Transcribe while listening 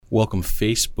Welcome,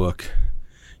 Facebook.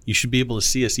 You should be able to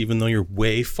see us even though you're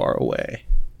way far away.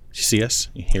 You see us?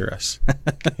 You hear us.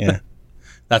 Yeah.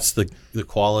 That's the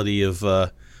quality of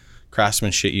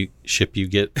craftsmanship you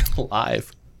get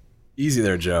live. Easy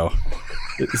there, Joe.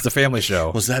 It's the family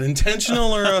show. Was that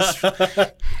intentional or us?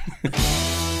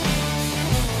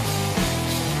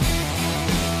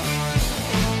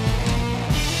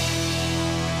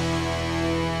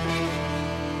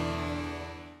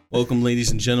 Welcome, ladies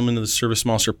and gentlemen, to the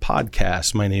ServiceMonster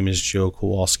podcast. My name is Joe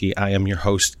Kowalski. I am your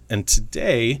host, and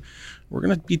today we're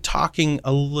going to be talking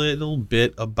a little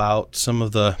bit about some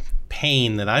of the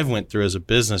pain that I've went through as a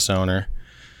business owner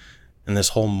and this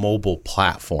whole mobile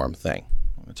platform thing.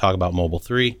 I'm going to talk about Mobile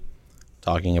 3,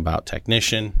 talking about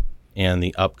Technician, and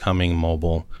the upcoming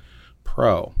Mobile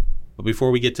Pro. But before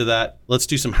we get to that, let's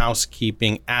do some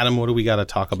housekeeping. Adam, what do we got to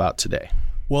talk about today?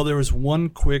 Well, there was one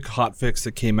quick hotfix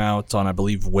that came out on, I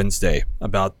believe, Wednesday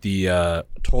about the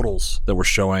totals that were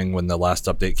showing when the last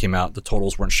update came out. The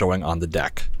totals weren't showing on the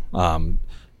deck.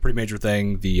 Pretty major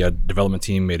thing. The development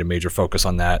team made a major focus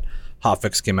on that.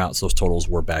 Hotfix came out, so those totals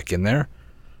were back in there.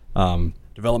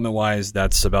 Development-wise,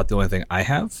 that's about the only thing I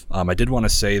have. I did want to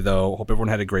say, though, hope everyone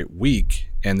had a great week,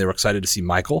 and they were excited to see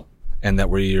Michael, and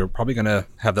that we're probably going to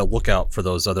have that lookout for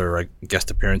those other guest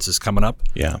appearances coming up.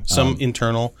 Yeah, some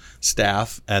internal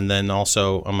staff, and then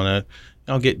also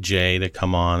I'll get Jay to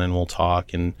come on and we'll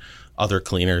talk, and other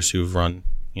cleaners who've run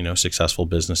successful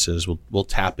businesses. We'll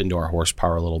tap into our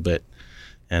horsepower a little bit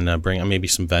and bring on maybe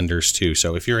some vendors too.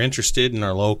 So if you're interested in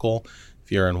our local,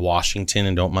 if you're in Washington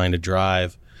and don't mind a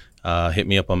drive, hit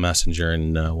me up on Messenger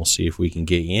and we'll see if we can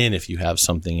get you in if you have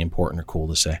something important or cool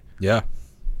to say. Yeah.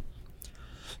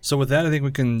 So with that, I think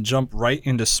we can jump right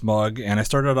into Smug. And I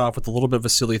started off with a little bit of a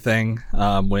silly thing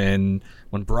when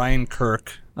Brian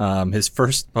Kirk, his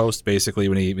first post basically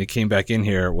when he came back in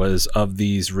here was of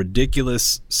these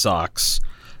ridiculous socks.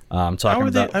 How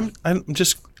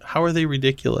are they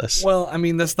ridiculous? Well, I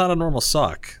mean, that's not a normal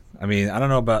sock. I mean, I don't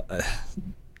know about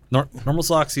normal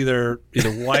socks, either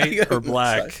white or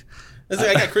black.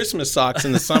 I got Christmas socks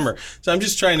in the summer, so I'm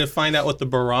just trying to find out what the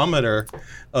barometer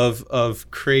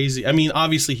of crazy. I mean,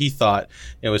 obviously he thought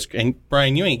it was. And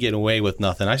Brian, you ain't getting away with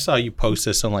nothing. I saw you post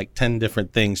this on like 10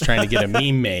 different things trying to get a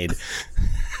meme made.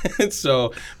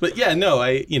 So, but yeah, no,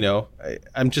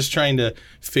 I'm just trying to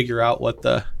figure out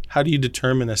how do you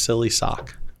determine a silly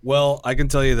sock? Well, I can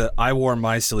tell you that I wore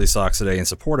my silly socks today in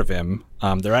support of him.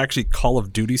 They're actually Call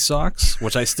of Duty socks,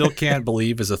 which I still can't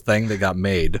believe is a thing that got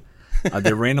made.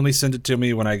 They randomly sent it to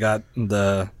me when I got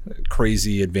the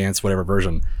crazy advanced whatever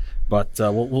version. But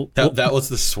that was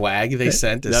the swag they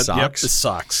sent as socks? Yep, the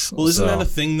socks. Well, isn't that a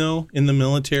thing, though, in the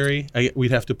military? We'd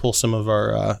have to pull some of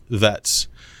our vets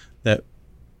that,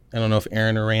 I don't know if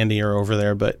Aaron or Randy are over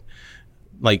there, but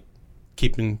like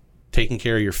taking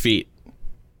care of your feet.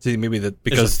 See, maybe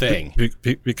because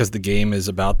the game is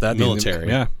about that.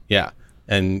 Military. Yeah.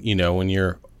 And,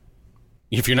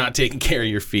 if you're not taking care of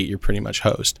your feet, you're pretty much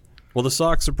hosed. Well, the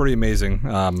socks are pretty amazing.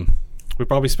 We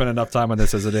probably spent enough time on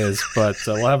this as it is, but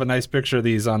we'll have a nice picture of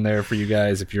these on there for you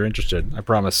guys if you're interested. I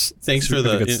promise. Thanks for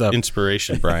the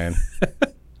inspiration, Brian.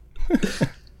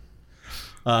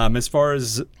 As far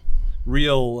as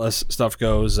real stuff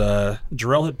goes,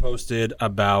 Jarrell had posted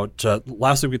about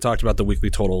last week we talked about the weekly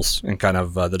totals and kind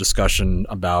of the discussion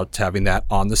about having that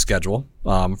on the schedule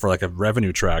for like a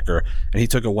revenue tracker, and he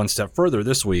took it one step further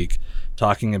this week,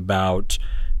 talking about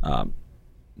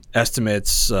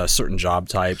estimates, certain job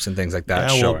types and things like that.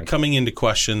 Well, coming into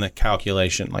question the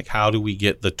calculation, like how do we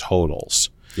get the totals?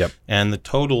 Yep. And the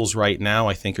totals right now,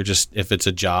 I think, are just if it's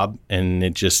a job and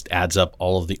it just adds up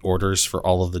all of the orders for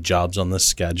all of the jobs on the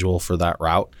schedule for that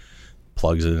route,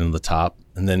 plugs it into the top,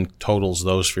 and then totals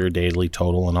those for your daily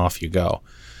total, and off you go.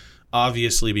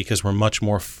 Obviously, because we're much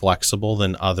more flexible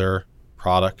than other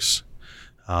products,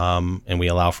 and we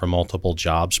allow for multiple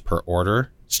jobs per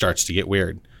order, it starts to get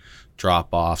weird.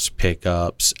 Drop-offs,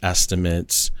 pickups,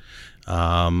 estimates,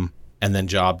 and then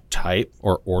job type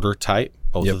or order type.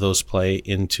 Both of those play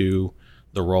into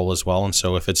the role as well. And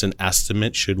so if it's an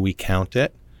estimate, should we count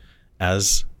it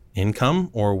as income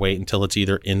or wait until it's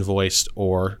either invoiced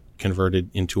or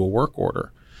converted into a work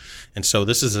order? And so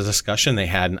this is a discussion they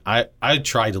had. And I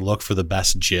tried to look for the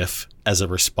best GIF as a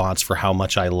response for how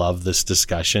much I love this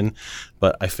discussion,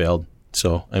 but I failed.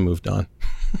 So I moved on.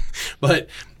 But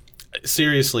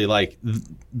seriously, like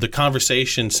the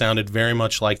conversation sounded very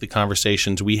much like the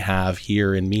conversations we have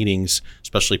here in meetings,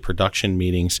 especially production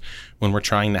meetings, when we're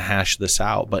trying to hash this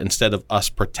out. But instead of us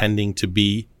pretending to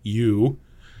be you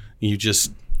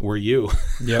just were you.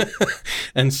 Yep.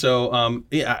 And so,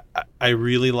 I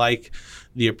really like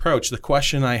the approach. The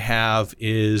question I have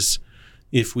is,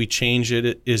 If we change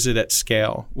it, is it at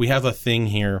scale? We have a thing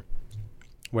here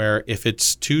where if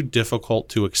it's too difficult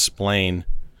to explain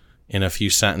in a few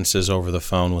sentences over the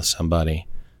phone with somebody,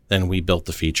 then we built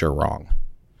the feature wrong.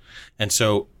 And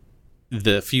so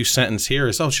the few sentence here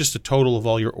is, it's just a total of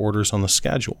all your orders on the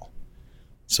schedule.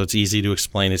 So it's easy to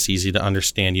explain. It's easy to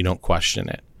understand. You don't question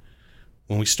it.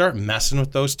 When we start messing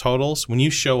with those totals, when you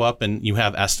show up and you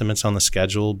have estimates on the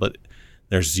schedule, but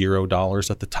there's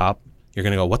 $0 at the top, you're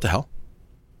going to go, what the hell?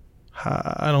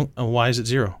 Why is it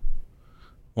zero?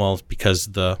 Well, it's because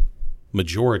the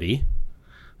majority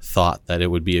thought that it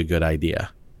would be a good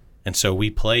idea. And so we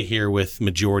play here with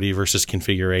majority versus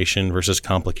configuration versus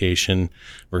complication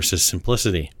versus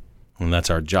simplicity. And that's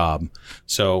our job.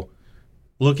 So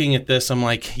looking at this, I'm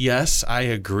like, yes, I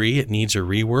agree. It needs a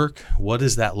rework. What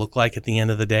does that look like at the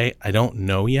end of the day? I don't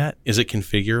know yet. Is it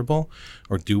configurable?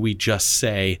 Or do we just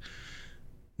say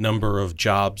number of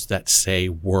jobs that say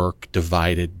work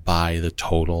divided by the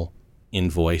total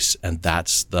invoice, and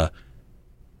that's the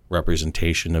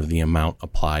representation of the amount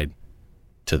applied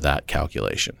to that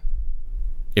calculation?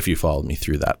 If you followed me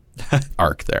through that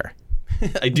arc there.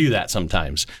 I do that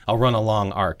sometimes. I'll run a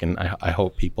long arc, and I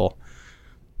hope people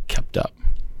kept up.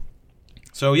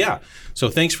 So yeah, so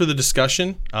thanks for the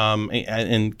discussion,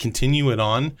 and continue it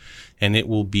on, and it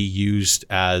will be used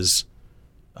as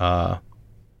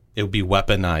it will be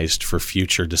weaponized for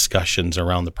future discussions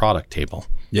around the product table.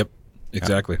 Yep,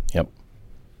 exactly. Yep.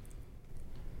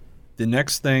 The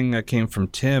next thing that came from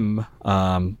Tim,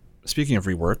 speaking of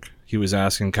rework, he was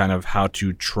asking kind of how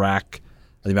to track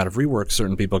the amount of rework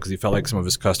certain people, because he felt like some of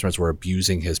his customers were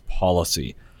abusing his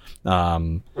policy.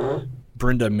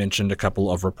 Brenda mentioned a couple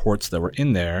of reports that were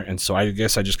in there, and so I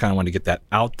guess I just kind of want to get that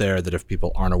out there, that if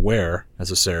people aren't aware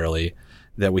necessarily,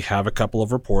 that we have a couple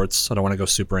of reports. I don't want to go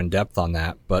super in depth on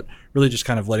that, but really just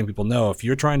kind of letting people know, if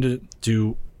you're trying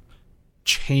to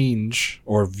change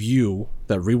or view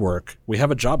that rework, we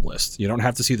have a job list. You don't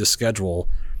have to see the schedule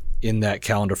in that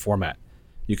calendar format.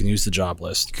 You can use the job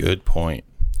list. Good point.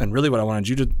 And really what I wanted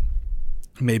you to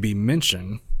maybe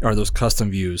mention are those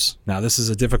custom views. Now, this is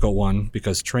a difficult one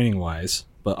because training-wise,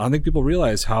 but I don't think people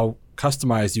realize how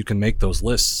customized you can make those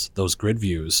lists, those grid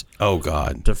views. Oh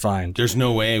God, to find. There's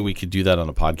no way we could do that on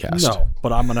a podcast. No,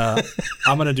 but I'm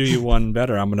gonna do you one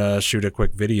better. I'm gonna shoot a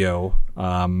quick video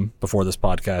before this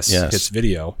podcast hits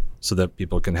video, so that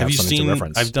people can have something to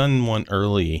reference. I've done one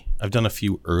early. I've done a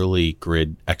few early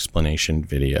grid explanation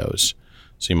videos,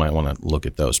 so you might want to look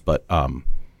at those. But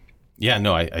yeah,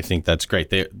 no, I think that's great.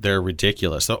 They're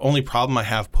ridiculous. The only problem I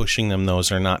have pushing them,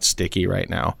 those are not sticky right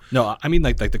now. No, I mean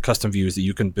like the custom views that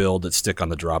you can build that stick on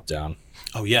the drop down.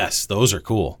 Oh yes, those are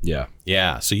cool. Yeah.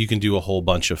 Yeah, so you can do a whole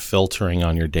bunch of filtering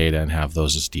on your data and have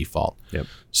those as default. Yep.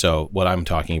 So what I'm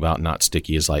talking about, not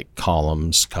sticky, is like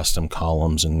columns, custom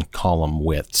columns, and column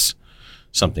widths.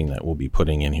 Something that we'll be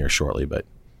putting in here shortly, but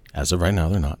as of right now,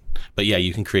 they're not. But yeah,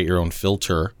 you can create your own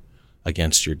filter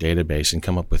against your database and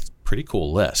come up with pretty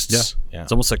cool lists. Yeah.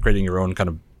 It's almost like creating your own kind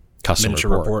of custom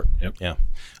report. Yep. Yeah.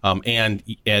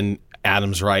 And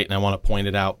Adam's right, and I want to point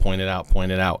it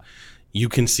out. You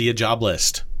can see a job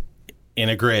list in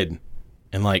a grid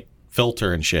and like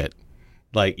filter and shit.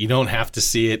 Like you don't have to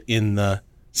see it in the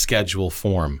schedule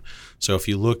form. So if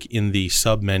you look in the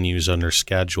submenus under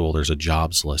schedule, there's a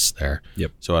jobs list there.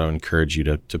 Yep. So I would encourage you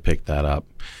to pick that up.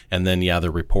 And then the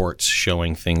reports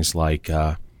showing things like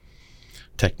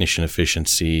technician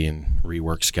efficiency and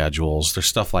rework schedules. There's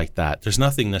stuff like that. There's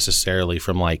nothing necessarily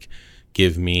from like,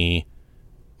 give me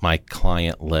my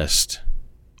client list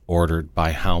ordered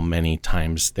by how many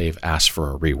times they've asked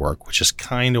for a rework, which is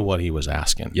kind of what he was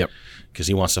asking. Yep. Because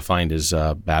he wants to find his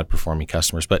bad performing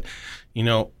customers. But,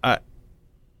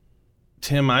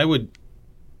 Tim, I would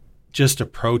just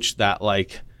approach that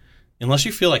like, unless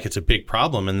you feel like it's a big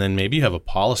problem, and then maybe you have a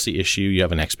policy issue, you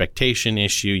have an expectation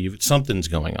issue, something's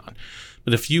going on.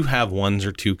 But if you have one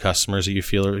or two customers that you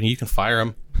feel, you can fire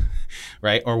them,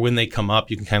 right? Or when they come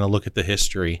up, you can kind of look at the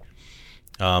history.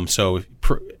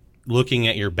 Looking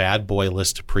at your bad boy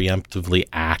list to preemptively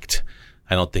act,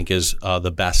 I don't think is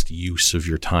the best use of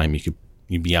your time.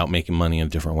 You'd be out making money in a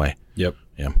different way. Yep.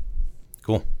 Yeah.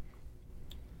 Cool.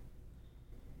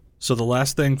 So the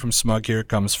last thing from Smug here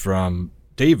comes from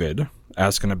David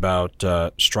asking about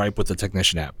Stripe with the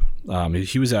technician app.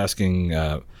 He was asking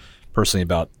personally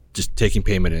about just taking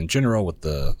payment in general with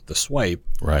the swipe.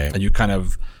 Right. And you kind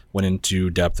of went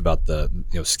into depth about the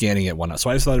scanning it and whatnot.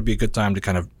 So I just thought it'd be a good time to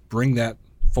kind of bring that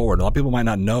forward. A lot of people might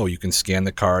not know you can scan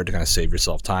the card to kind of save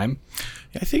yourself time.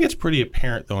 Yeah, I think it's pretty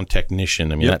apparent though in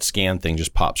technician. I mean, that scan thing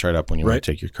just pops right up when you want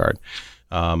to take your card.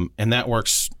 And that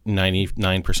works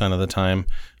 99% of the time.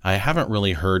 I haven't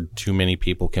really heard too many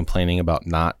people complaining about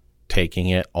not taking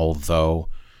it, although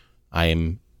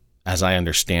as I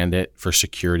understand it, for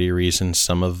security reasons,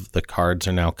 some of the cards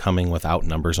are now coming without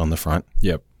numbers on the front.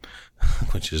 Yep.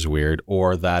 Which is weird.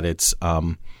 Or that it's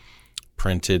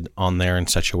printed on there in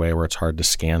such a way where it's hard to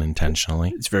scan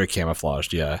intentionally. It's very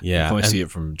camouflaged, yeah. Yeah. You can only see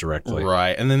it from directly.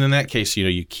 Right. And then in that case,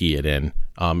 you key it in.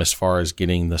 As far as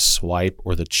getting the swipe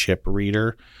or the chip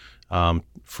reader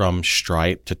from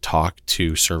Stripe to talk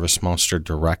to ServiceMonster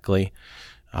directly,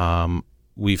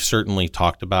 we've certainly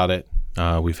talked about it.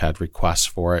 We've had requests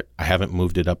for it. I haven't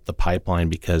moved it up the pipeline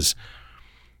because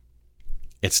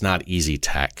it's not easy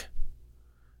tech,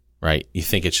 right? You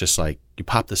think it's just like you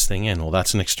pop this thing in. Well,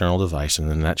 that's an external device, and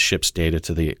then that ships data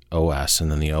to the OS,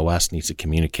 and then the OS needs to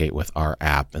communicate with our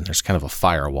app, and there's kind of a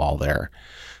firewall there.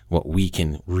 What we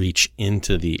can reach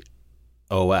into the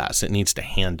OS, it needs to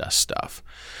hand us stuff.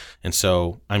 And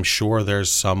so I'm sure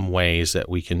there's some ways that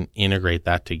we can integrate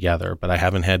that together, but I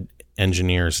haven't had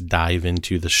engineers dive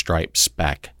into the Stripe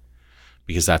spec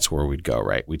because that's where we'd go,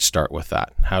 right? We'd start with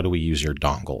that. How do we use your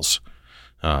dongles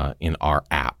in our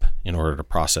app in order to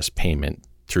process payment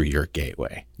through your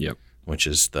gateway? Yep. Which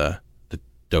is the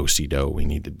do-si-do we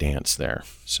need to dance there.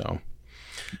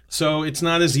 So it's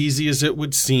not as easy as it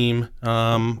would seem.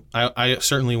 I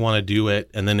certainly want to do it,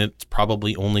 and then it's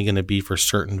probably only going to be for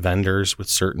certain vendors with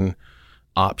certain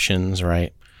options,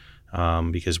 right?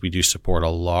 Because we do support a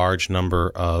large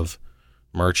number of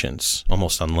merchants,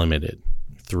 almost unlimited,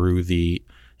 and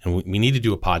we need to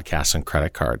do a podcast on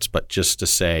credit cards, but just to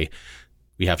say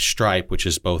we have Stripe, which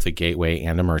is both a gateway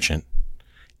and a merchant,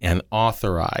 and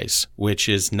Authorize, which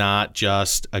is not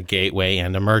just a gateway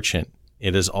and a merchant.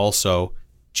 It is also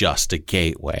just a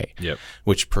gateway, yep,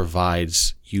 which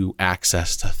provides you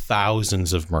access to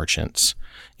thousands of merchants,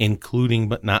 including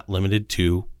but not limited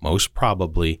to, most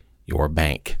probably, your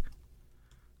bank.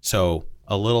 So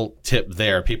a little tip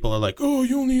there. People are like, oh,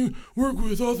 you only work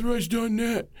with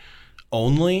Authorize.net.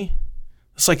 Only?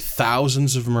 It's like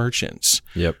thousands of merchants.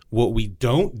 Yep. What we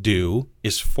don't do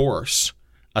is force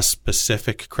a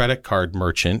specific credit card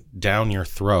merchant down your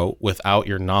throat without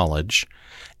your knowledge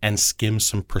and skim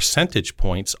some percentage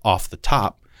points off the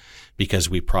top because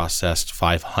we processed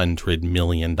 $500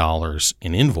 million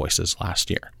in invoices last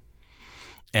year.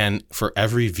 And for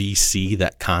every VC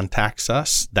that contacts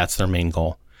us, that's their main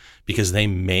goal, because they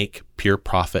make pure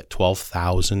profit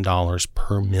 $12,000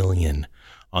 per million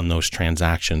on those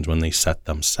transactions when they set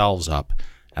themselves up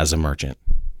as a merchant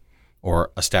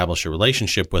or establish a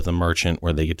relationship with a merchant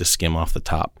where they get to skim off the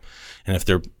top. And if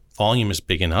their volume is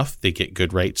big enough, they get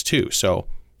good rates too. So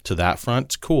to that front,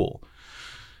 it's cool.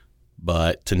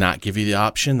 But to not give you the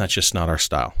option, that's just not our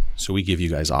style. So we give you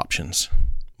guys options.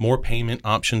 More payment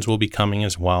options will be coming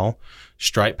as well.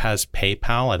 Stripe has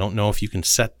PayPal. I don't know if you can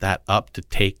set that up to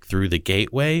take through the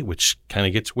gateway, which kind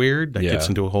of gets weird. That gets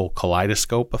into a whole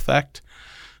kaleidoscope effect.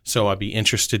 So I'd be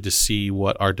interested to see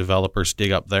what our developers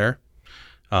dig up there.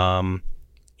 But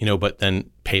then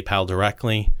PayPal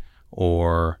directly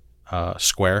or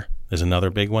Square is another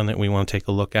big one that we want to take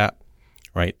a look at.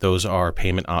 Right? Those are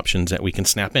payment options that we can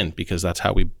snap in because that's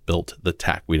how we built the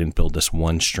tech. We didn't build this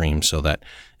one stream so that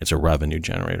it's a revenue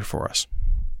generator for us.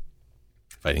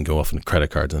 If I didn't go off on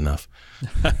credit cards enough.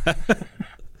 I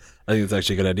think it's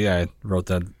actually a good idea. I wrote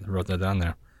that down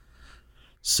there.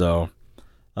 So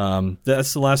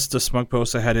that's the last Smug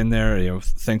post I had in there.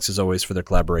 Thanks as always for their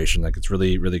collaboration. Like, it's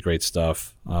really, really great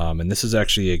stuff. And this is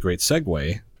actually a great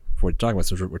segue for what we're talking about.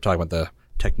 So we're talking about the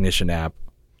Technician app.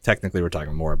 Technically, we're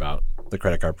talking more about the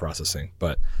credit card processing,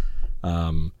 but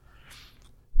and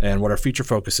what our feature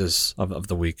focus is of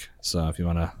the week. So if you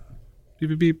want to beep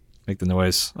beep beep, make the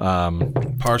noise.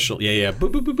 Partial, yeah.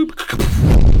 Boop, boop, boop,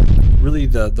 boop. Really,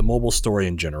 the mobile story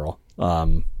in general.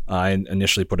 I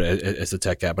initially put it as a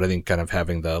tech app, but I think kind of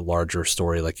having the larger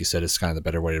story, like you said, is kind of the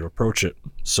better way to approach it.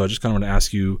 So I just kind of want to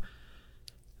ask you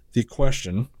the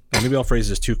question, and maybe I'll phrase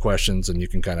this 2 questions, and you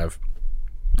can kind of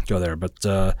go there.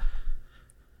 But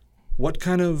what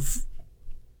kind of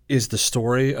is the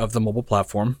story of the mobile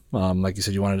platform? Like you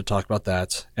said, you wanted to talk about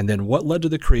that. And then what led to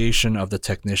the creation of the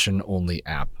Technician-only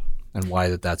app and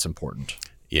why that's important?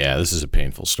 Yeah, this is a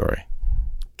painful story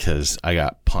because I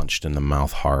got punched in the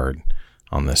mouth hard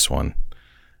on this one.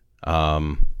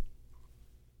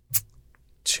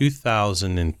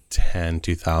 2010,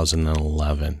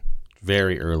 2011,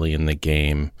 very early in the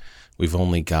game. We've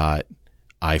only got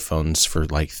iPhones for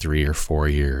like 3 or 4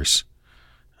 years.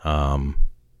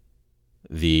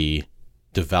 The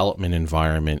development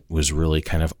environment was really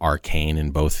kind of arcane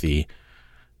in both the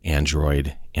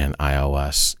Android and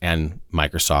iOS. And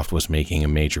Microsoft was making a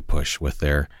major push with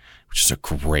their, which is a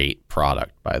great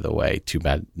product, by the way. Too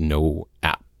bad no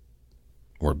app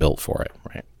were built for it,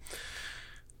 right?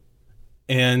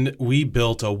 And we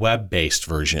built a web-based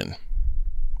version,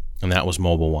 and that was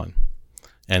Mobile One.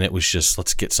 And it was just,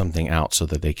 let's get something out so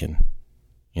that they can,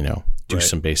 do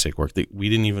some basic work. We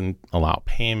didn't even allow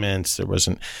payments. There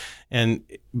wasn't,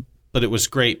 but it was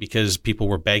great because people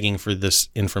were begging for this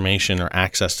information or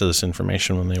access to this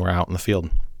information when they were out in the field.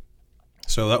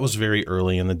 So that was very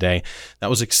early in the day. That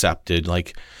was accepted.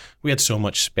 Like, we had so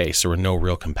much space. There were no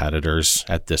real competitors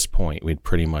at this point. We'd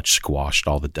pretty much squashed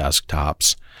all the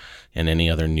desktops, and any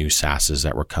other new SaaSes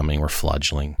that were coming were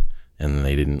fledgling, and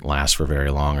they didn't last for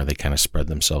very long, or they kind of spread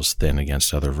themselves thin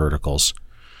against other verticals.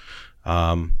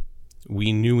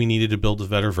 We knew we needed to build a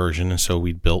better version, and so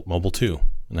we built Mobile 2.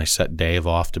 And I set Dave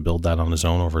off to build that on his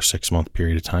own over a 6-month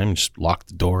period of time, and just locked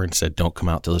the door and said, don't come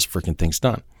out till this freaking thing's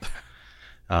done.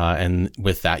 And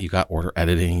with that, you got order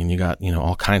editing, and you got,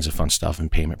 all kinds of fun stuff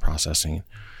and payment processing.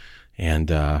 And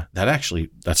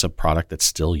that's a product that's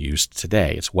still used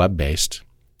today. It's web-based,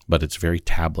 but it's very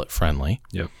tablet-friendly.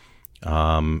 Yep.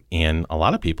 And a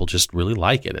lot of people just really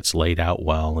like it. It's laid out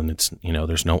well, and it's,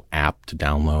 there's no app to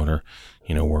download or,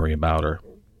 worry about.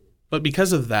 But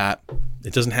because of that,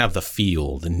 it doesn't have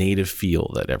the native feel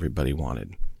that everybody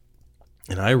wanted.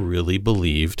 And I really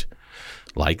believed,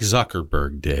 like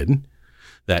Zuckerberg did,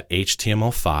 that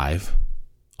HTML5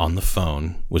 on the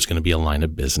phone was going to be a line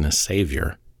of business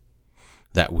savior.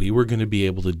 That we were going to be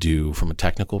able to do, from a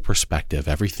technical perspective,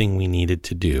 everything we needed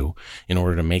to do in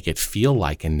order to make it feel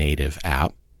like a native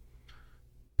app,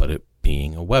 but it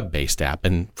being a web-based app.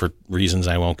 And for reasons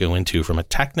I won't go into, from a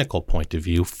technical point of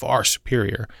view, far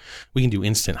superior. We can do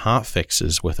instant hot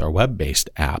fixes with our web-based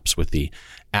apps. With the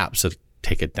apps that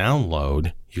take a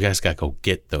download, you guys got to go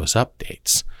get those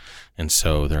updates. And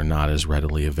so they're not as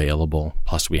readily available.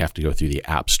 Plus, we have to go through the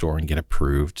App Store and get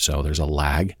approved. So there's a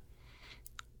lag.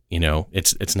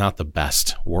 It's not the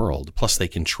best world. Plus, they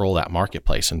control that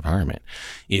marketplace environment.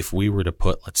 If we were to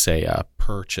put, let's say, a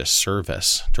purchase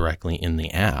service directly in the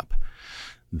app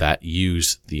that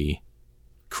use the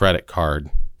credit card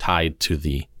tied to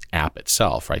the app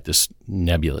itself, right, this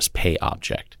nebulous pay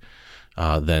object,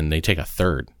 then they take a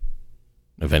third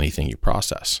of anything you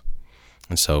process.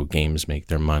 And so games make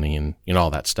their money and all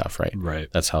that stuff, right? Right.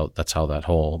 That's how that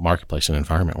whole marketplace and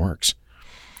environment works.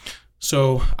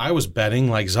 So I was betting,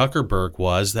 like Zuckerberg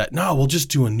was, that no, we'll just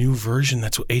do a new version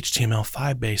that's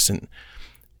HTML5 based.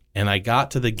 And I got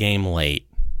to the game late,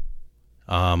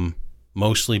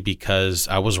 mostly because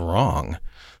I was wrong.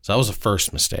 So that was the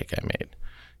first mistake I made,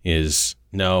 is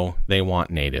no, they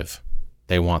want native.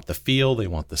 They want the feel. They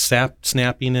want the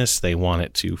snappiness. They want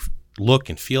it to look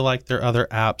and feel like their other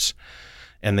apps.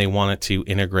 And they want it to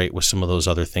integrate with some of those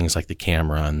other things like the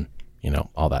camera and,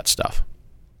 all that stuff.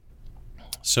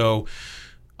 So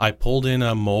I pulled in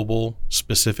a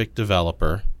mobile-specific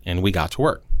developer, and we got to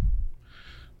work.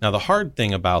 Now, the hard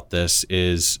thing about this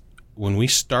is when we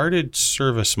started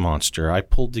ServiceMonster, I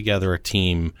pulled together a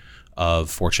team of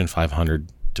Fortune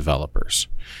 500 developers.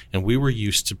 And we were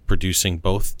used to producing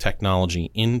both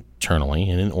technology internally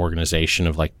in an organization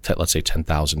of let's say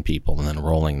 10,000 people and then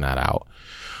rolling that out,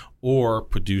 or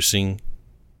producing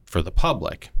for the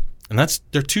public. And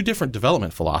they're two different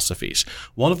development philosophies.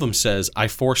 One of them says, I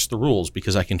force the rules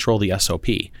because I control the SOP.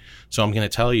 So I'm going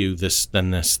to tell you this,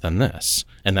 then this, then this.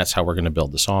 And that's how we're going to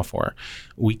build the software.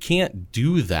 We can't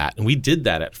do that. And we did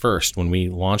that at first when we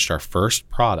launched our first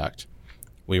product.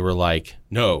 We were like,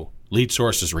 no, lead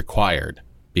source is required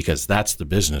because that's the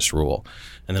business rule.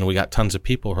 And then we got tons of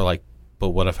people who are like, but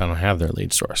what if I don't have their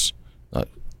lead source?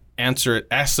 Answer it,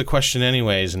 ask the question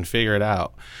anyways and figure it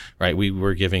out, right? We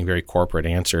were giving very corporate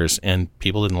answers and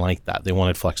people didn't like that. They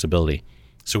wanted flexibility.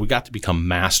 So we got to become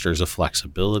masters of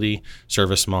flexibility.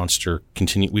 ServiceMonster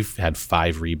we've had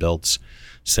 5 rebuilds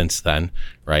since then,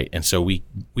 right? And so we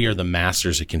are the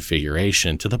masters of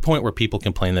configuration, to the point where people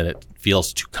complain that it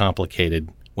feels too complicated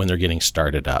when they're getting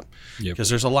started up. Yep. Because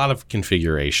there's a lot of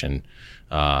configuration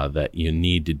that you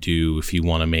need to do if you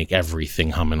want to make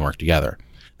everything hum and work together.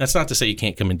 That's not to say you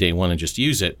can't come in day one and just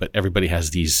use it, but everybody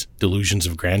has these delusions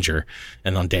of grandeur.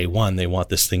 And on day one, they want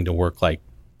this thing to work like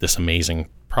this amazing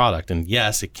product. And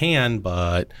yes, it can,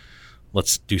 but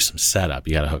let's do some setup.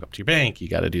 You got to hook up to your bank. You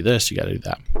got to do this. You got to do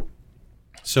that.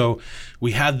 So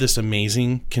we had this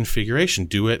amazing configuration.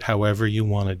 Do it however you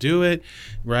want to do it,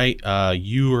 right?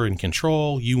 You are in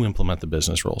control. You implement the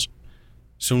business rules.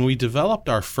 So when we developed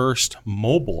our first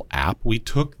mobile app, we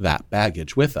took that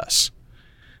baggage with us.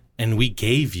 And we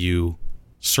gave you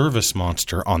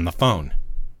ServiceMonster on the phone.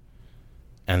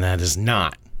 And that is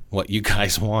not what you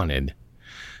guys wanted.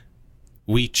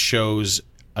 We chose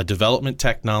a development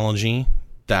technology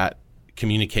that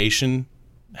communication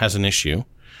has an issue,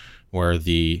 where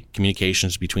the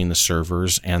communications between the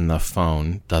servers and the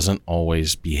phone doesn't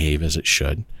always behave as it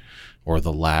should, or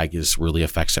the lag really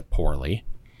affects it poorly.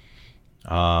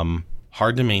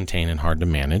 Hard to maintain and hard to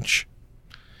manage.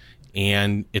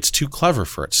 And it's too clever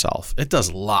for itself. It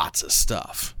does lots of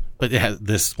stuff. But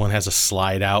this one has a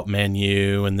slide out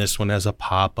menu, and this one has a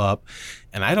pop-up.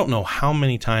 And I don't know how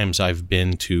many times I've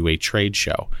been to a trade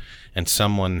show and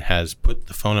someone has put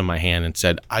the phone in my hand and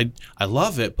said, I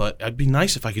love it, but it'd be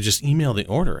nice if I could just email the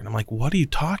order. And I'm like, what are you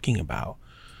talking about?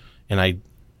 And I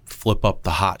flip up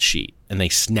the hot sheet and they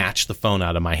snatch the phone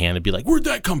out of my hand and be like, where'd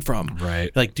that come from?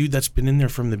 Right. Like, dude, that's been in there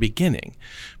from the beginning.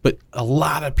 But a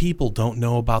lot of people don't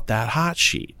know about that hot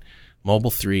sheet.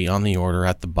 Mobile 3 on the order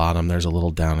at the bottom, there's a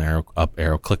little down arrow, up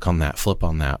arrow, click on that, flip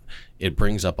on that. It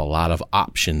brings up a lot of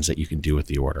options that you can do with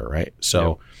the order, right?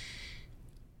 So,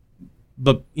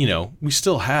 But, we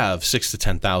still have 6,000 to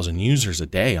 10,000 users a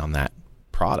day on that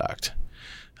product.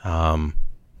 And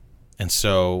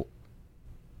so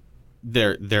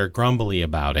they're grumbly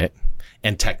about it,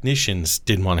 and technicians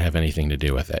didn't want to have anything to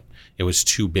do with it. It was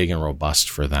too big and robust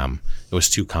for them. It was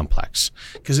too complex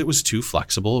because it was too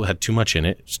flexible. It had too much in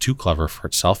it. It was too clever for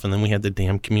itself. And then we had the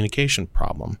damn communication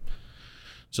problem.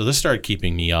 So this started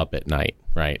keeping me up at night,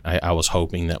 right? I was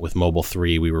hoping that with Mobile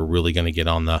 3, we were really going to get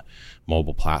on the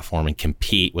mobile platform and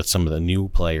compete with some of the new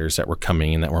players that were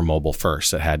coming in that were mobile first,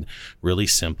 that had really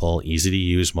simple, easy to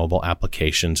use mobile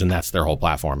applications. And that's their whole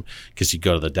platform, because you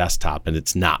go to the desktop and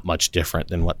it's not much different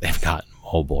than what they've got in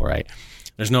mobile, right?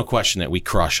 There's no question that we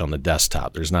crush on the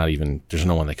desktop. There's no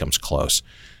one that comes close.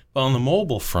 But on the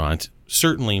mobile front,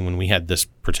 certainly when we had this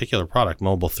particular product,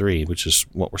 Mobile 3, which is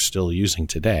what we're still using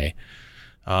today,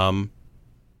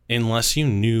 unless you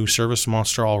knew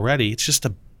ServiceMonster already, it's just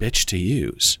a bitch to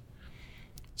use.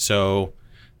 So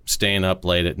staying up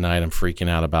late at night, I'm freaking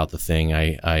out about the thing.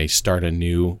 I start a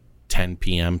new 10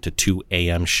 p.m. to 2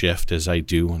 a.m. shift, as I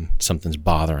do when something's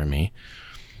bothering me.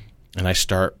 And I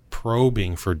start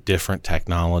probing for different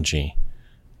technology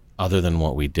other than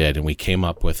what we did. And we came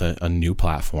up with a new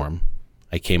platform.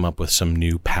 I came up with some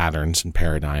new patterns and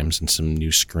paradigms and some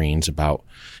new screens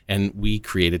and we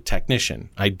created Technician.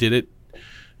 I did it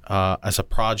as a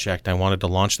project. I wanted to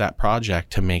launch that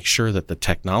project to make sure that the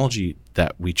technology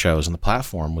that we chose on the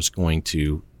platform was going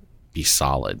to be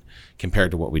solid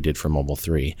compared to what we did for Mobile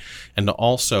 3. And to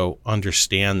also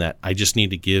understand that I just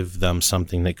need to give them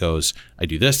something that goes, I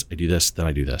do this, then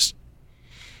I do this.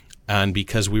 And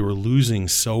because we were losing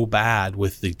so bad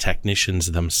with the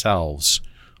technicians themselves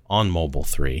on Mobile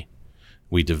 3,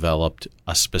 we developed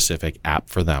a specific app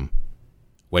for them.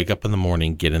 Wake up in the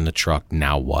morning, get in the truck,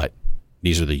 now what?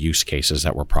 These are the use cases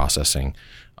that we're processing.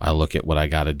 I look at what I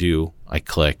got to do. I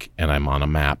click, and I'm on a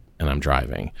map, and I'm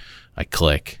driving. I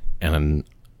click, and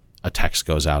a text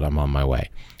goes out, I'm on my way.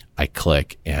 I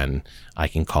click, and I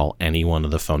can call any one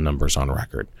of the phone numbers on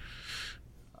record.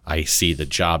 I see the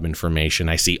job information.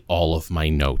 I see all of my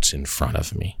notes in front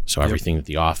of me. So everything that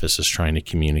the office is trying to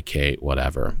communicate,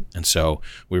 whatever. And so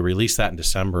we released that in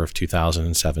December of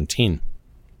 2017.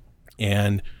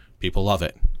 And people love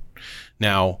it.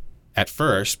 Now, at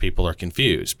first, people are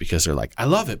confused because they're like, I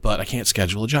love it, but I can't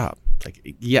schedule a job.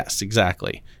 Like, yes,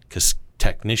 exactly. Because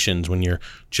technicians, when you're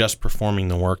just performing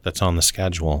the work that's on the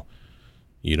schedule,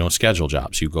 you don't schedule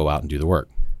jobs. You go out and do the work.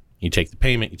 You take the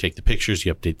payment, you take the pictures,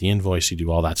 you update the invoice, you do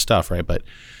all that stuff, right? But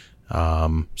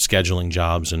scheduling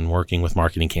jobs and working with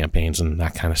marketing campaigns and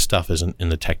that kind of stuff isn't in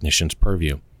the technician's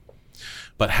purview.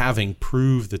 But having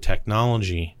proved the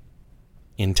technology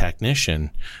in Technician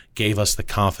gave us the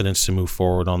confidence to move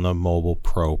forward on the Mobile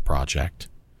Pro project,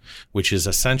 which is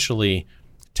essentially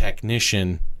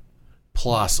Technician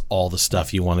plus all the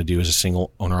stuff you want to do as a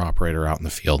single owner operator out in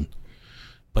the field.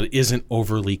 But it isn't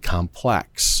overly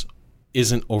complex,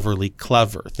 isn't overly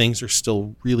clever. Things are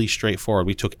still really straightforward.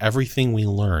 We took everything we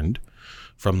learned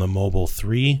from the Mobile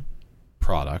 3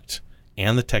 product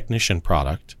and the Technician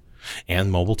product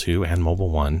and Mobile 2 and Mobile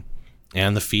 1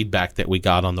 and the feedback that we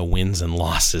got on the wins and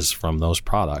losses from those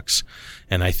products.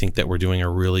 And I think that we're doing a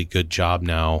really good job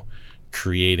now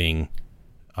creating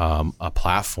a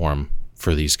platform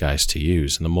for these guys to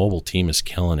use. And the mobile team is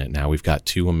killing it now. We've got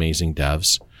 2 amazing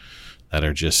devs that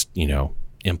are just,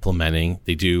 implementing.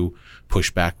 They do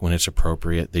pushback when it's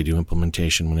appropriate. They do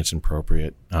implementation when it's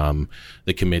appropriate.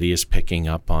 The committee is picking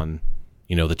up on,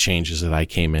 the changes that I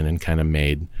came in and kind of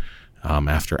made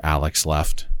after Alex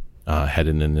left,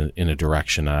 headed in a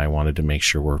direction that I wanted to make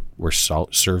sure we're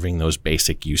serving those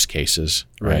basic use cases,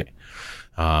 right?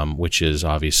 Which is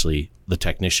obviously the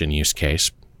technician use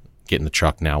case. get in the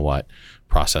truck, now what?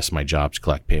 Process my jobs,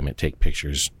 collect payment, take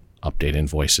pictures, update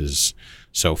invoices,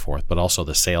 so forth. But also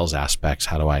the sales aspects.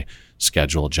 How do I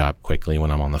schedule a job quickly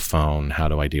when I'm on the phone? How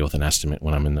do I deal with an estimate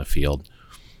when I'm in the field?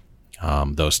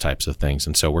 Those types of things.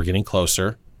 And so we're getting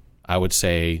closer. I would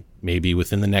say maybe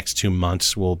within the next 2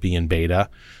 months we'll be in beta,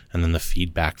 and then the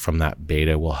feedback from that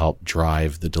beta will help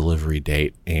drive the delivery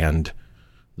date and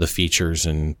the features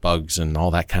and bugs and all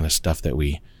that kind of stuff that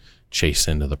we chase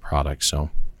into the product.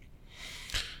 So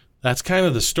that's kind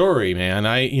of the story, man.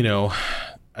 I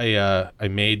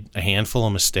made a handful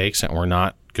of mistakes that were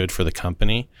not good for the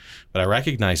company, but I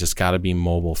recognize it's got to be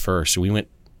mobile first. So we went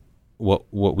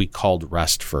what we called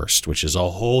REST first, which is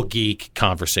a whole geek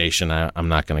conversation I'm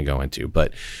not going to go into,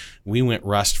 but we went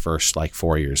REST first like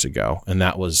 4 years ago, and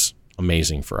that was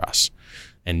amazing for us.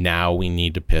 And now we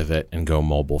need to pivot and go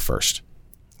mobile first.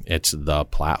 It's the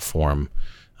platform,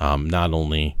 not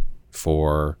only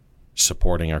for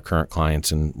supporting our current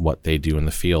clients and what they do in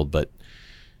the field, but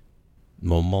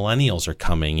millennials are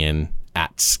coming in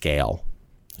at scale.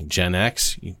 Gen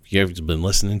X, you've been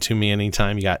listening to me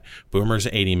anytime. You got boomers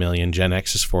at 80 million, Gen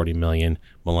X is 40 million,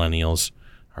 millennials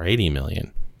are 80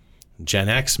 million. Gen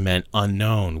X meant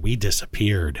unknown. We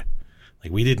disappeared.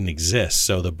 Like, we didn't exist.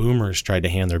 So the boomers tried to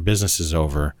hand their businesses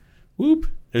over. Whoop,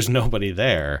 there's nobody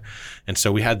there. And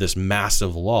so we had this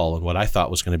massive lull, and what I thought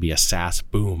was going to be a SaaS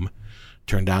boom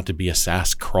turned out to be a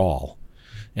SaaS crawl.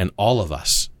 And all of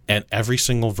us, and every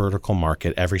single vertical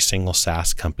market, every single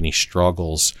SaaS company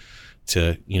struggles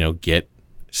to, get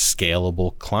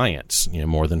scalable clients,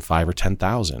 more than 5 or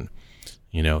 10,000,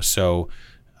 so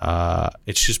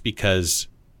it's just because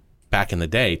back in the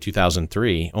day,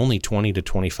 2003, only 20 to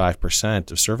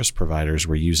 25% of service providers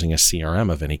were using a CRM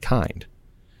of any kind.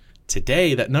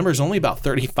 Today, that number is only about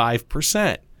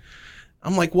 35%.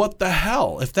 I'm like, what the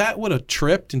hell? If that would have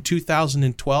tripped in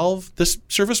 2012, this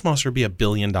ServiceMonster would be $1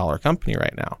 billion company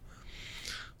right now.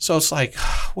 So it's like,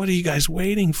 what are you guys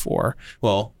waiting for?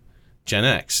 Well, Gen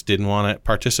X didn't want to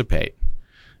participate.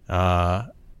 Now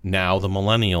the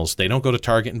millennials, they don't go to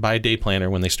Target and buy a day planner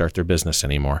when they start their business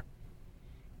anymore.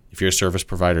 If you're a service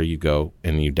provider, you go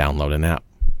and you download an app.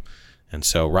 And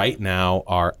so right now,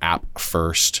 our app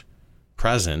first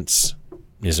presence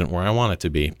isn't where I want it to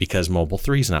be, because Mobile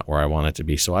 3 is not where I want it to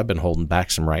be. So I've been holding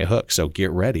back some right hooks. So get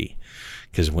ready,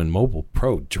 because when Mobile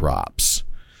Pro drops,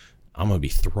 I'm going to be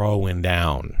throwing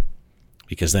down,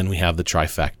 because then we have the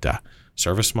trifecta.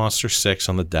 ServiceMonster 6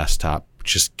 on the desktop,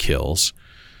 which just kills.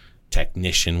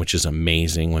 Technician, which is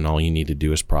amazing when all you need to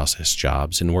do is process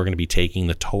jobs. And we're going to be taking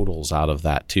the totals out of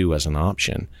that too as an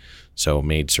option. So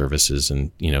maid services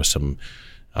and, some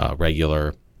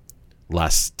regular,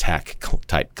 less tech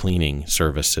type cleaning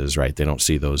services, right? They don't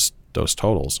see those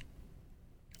totals.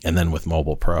 And then with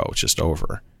Mobile Pro, it's just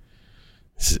over.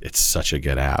 It's such a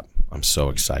good app. I'm so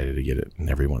excited to get it in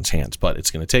everyone's hands, but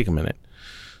it's going to take a minute.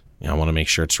 I want to make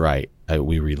sure it's right.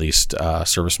 We released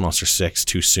ServiceMonster 6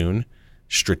 too soon,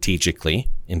 strategically,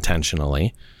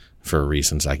 intentionally, for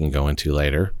reasons I can go into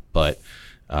later. But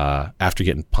after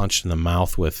getting punched in the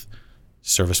mouth with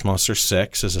ServiceMonster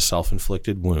 6 as a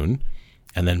self-inflicted wound,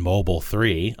 and then Mobile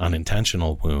 3,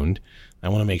 unintentional wound, I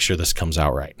want to make sure this comes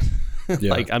out right.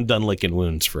 Yeah. Like, I'm done licking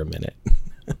wounds for a minute.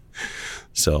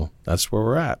 So that's where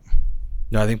we're at.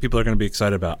 No, I think people are going to be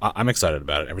excited about. I'm excited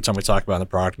about it. Every time we talk about it in the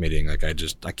product meeting, like I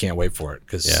can't wait for it,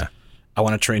 because I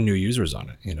want to train new users on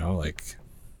it.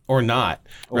 Or not,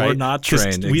 right? Or not trained.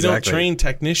 Exactly. We don't train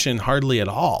technician hardly at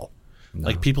all. No.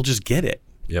 Like, people just get it.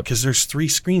 Yep. Because there's 3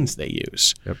 screens they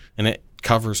use. Yep. And it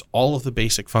covers all of the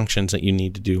basic functions that you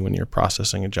need to do when you're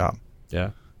processing a job.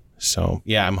 Yeah. So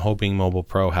I'm hoping Mobile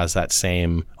Pro has that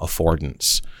same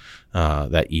affordance,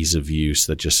 that ease of use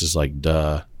that just is like,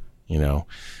 duh,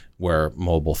 where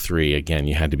Mobile 3, again,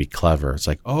 you had to be clever. It's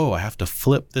like, oh, I have to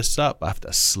flip this up. I have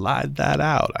to slide that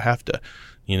out. I have to,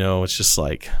 it's just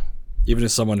like. Even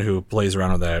as someone who plays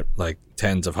around with that like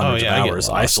tens of hundreds of hours,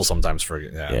 I still sometimes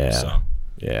forget.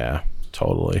 Yeah,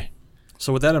 totally.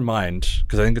 So with that in mind,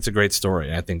 because I think it's a great story,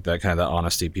 and I think that kind of that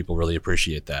honesty, people really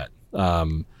appreciate that.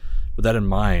 With that in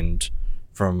mind,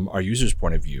 from our users'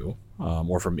 point of view,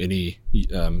 or from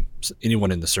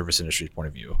anyone in the service industry's point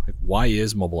of view, like, why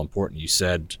is mobile important? You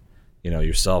said,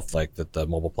 yourself, like, that the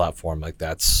mobile platform, like,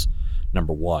 that's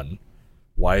number one.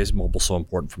 Why is mobile so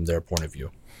important from their point of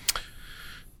view?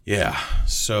 Yeah.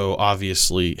 So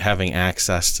obviously having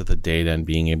access to the data and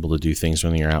being able to do things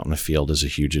when you're out in the field is a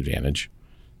huge advantage.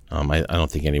 I don't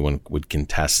think anyone would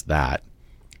contest that.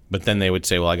 But then they would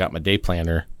say, well, I got my day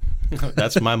planner.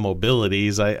 That's my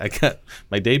mobilities. I got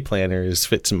my day planner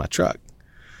fits in my truck.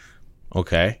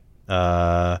 Okay.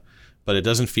 but it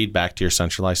doesn't feed back to your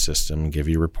centralized system and give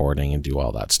you reporting and do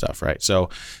all that stuff, right? So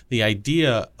the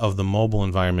idea of the mobile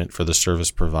environment for the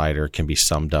service provider can be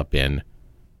summed up in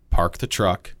park the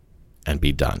truck and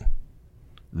be done.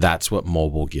 That's what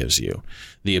mobile gives you.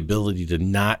 The ability to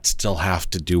not still have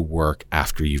to do work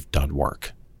after you've done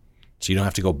work. So you don't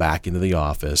have to go back into the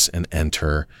office and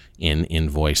enter in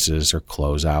invoices or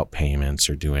close out payments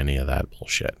or do any of that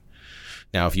bullshit.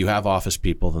 Now, if you have office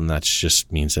people, then that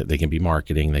just means that they can be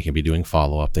marketing, they can be doing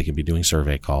follow-up, they can be doing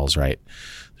survey calls, right?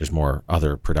 There's more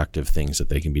other productive things that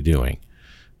they can be doing.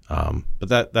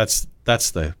 But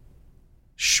that's the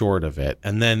short of it.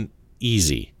 And then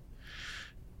easy.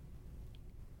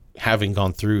 Having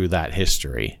gone through that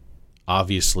history,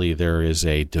 obviously there is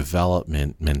a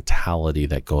development mentality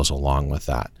that goes along with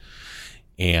that.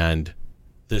 And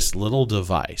this little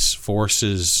device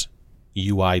forces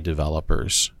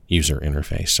user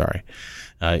interface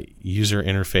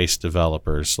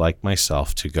developers like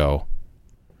myself to go,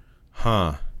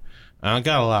 I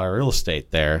got a lot of real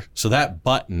estate there, so that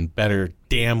button better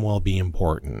damn well be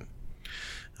important.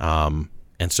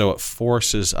 And so it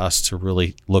forces us to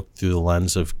really look through the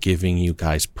lens of giving you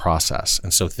guys process.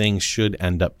 And so things should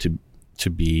end up to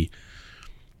be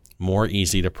more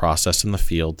easy to process in the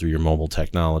field through your mobile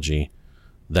technology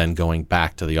than going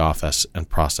back to the office and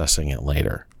processing it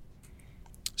later.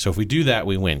 So if we do that,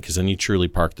 we win, because then you truly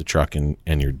park the truck and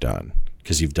you're done,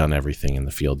 because you've done everything in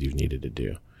the field you've needed to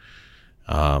do.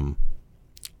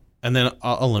 And then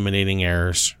eliminating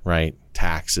errors, right?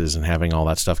 Taxes and having all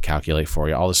that stuff calculate for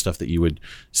you. All the stuff that you would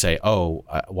say,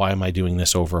 why am I doing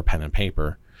this over a pen and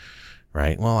paper,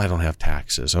 right? Well, I don't have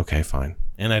taxes. Okay, fine.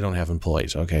 And I don't have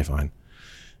employees. Okay, fine.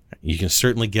 You can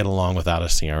certainly get along without a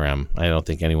CRM. I don't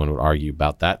think anyone would argue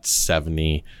about that.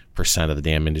 70% of the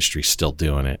damn industry still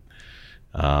doing it.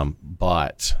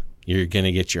 But you're going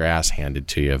to get your ass handed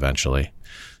to you eventually.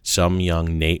 Some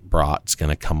young Nate Brought's going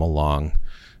to come along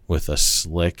with a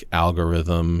slick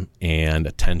algorithm and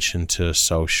attention to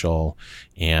social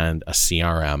and a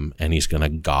CRM, and he's going to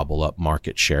gobble up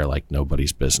market share like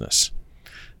nobody's business.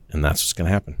 And that's what's going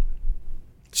to happen.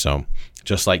 So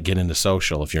just like get into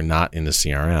social, if you're not into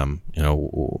CRM,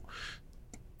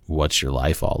 what's your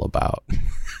life all about?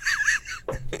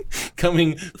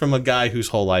 Coming from a guy whose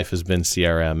whole life has been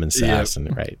CRM and SaaS,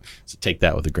 and right. So take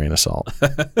that with a grain of salt.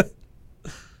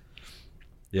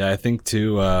 Yeah, I think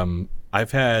too,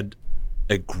 I've had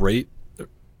a great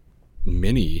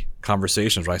many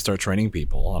conversations where I start training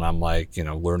people and I'm like,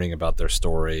 learning about their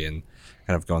story and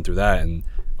kind of going through that. And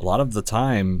a lot of the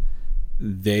time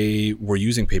they were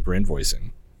using paper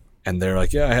invoicing, and they're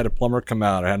like, yeah, I had a plumber come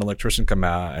out, I had an electrician come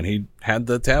out, and he had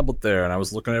the tablet there, and I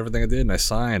was looking at everything I did, and I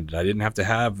signed. I didn't have to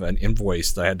have an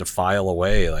invoice that I had to file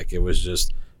away. Like, it was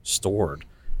just stored.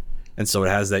 And so it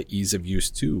has that ease of use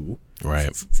too,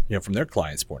 right? From their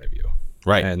client's point of view.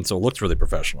 Right. And so it looks really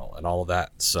professional and all of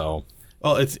that. So,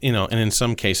 well, it's, and in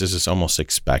some cases it's almost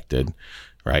expected,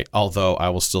 right? Although I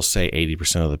will still say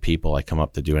 80% of the people I come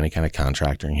up to do any kind of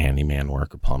contracting, handyman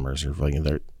work, or plumbers, or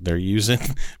they're using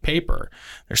paper.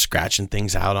 They're scratching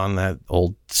things out on that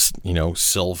old,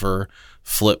 silver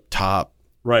flip top.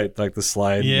 Right. Like the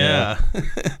slide. Yeah.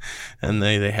 And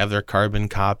they have their carbon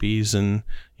copies, and,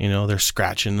 they're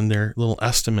scratching their little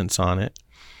estimates on it.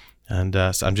 And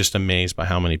so I'm just amazed by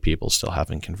how many people still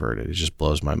haven't converted. It just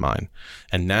blows my mind.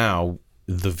 And now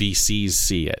the VCs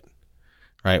see it,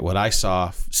 right? What I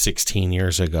saw 16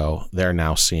 years ago, they're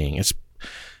now seeing. It's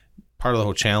part of the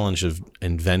whole challenge of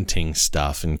inventing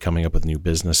stuff and coming up with new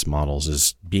business models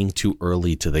is being too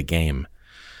early to the game.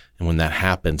 And when that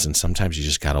happens, and sometimes you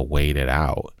just got to wait it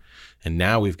out. And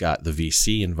now we've got the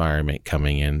VC environment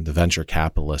coming in, the venture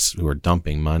capitalists who are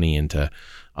dumping money into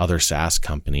other SaaS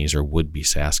companies or would-be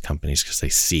SaaS companies because they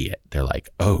see it. They're like,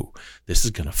 oh, this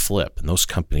is going to flip, and those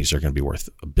companies are going to be worth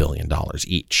 $1 billion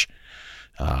each.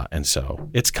 And so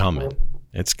it's coming.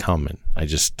 It's coming. I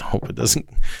just hope it doesn't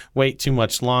wait too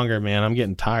much longer, man. I'm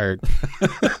getting tired.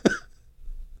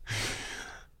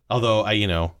 Although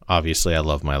obviously I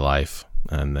love my life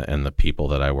and the people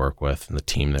that I work with and the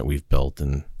team that we've built,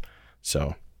 and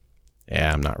so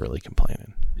yeah, I'm not really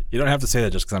complaining. You don't have to say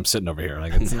that just because I'm sitting over here.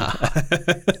 Like, it's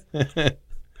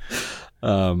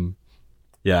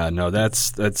yeah, no,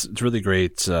 it's really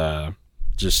great.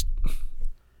 Just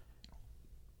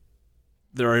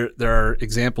there are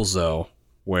examples though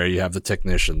where you have the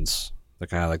technicians, they're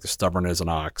kind of like the stubborn as an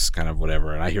ox, kind of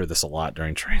whatever. And I hear this a lot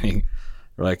during training.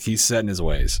 Like, he's set in his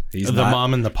ways. He's the not,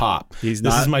 mom and the pop. This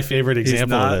is my favorite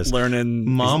example of this. Learning.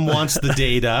 Mom wants the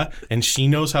data, and she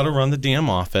knows how to run the damn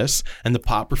office, and the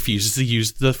pop refuses to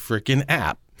use the freaking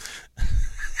app.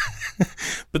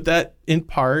 But that, in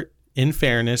part, in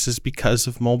fairness, is because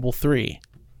of Mobile 3.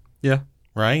 Yeah.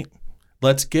 Right?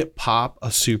 Let's get Pop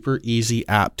a super easy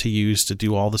app to use to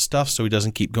do all the stuff so he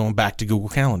doesn't keep going back to Google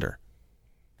Calendar.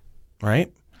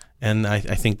 Right? And I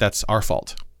think that's our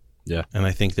fault. Yeah. And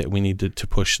I think that we need to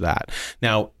push that.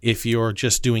 Now, if you're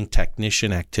just doing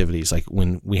technician activities, like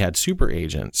when we had super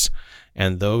agents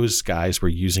and those guys were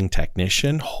using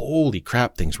technician, holy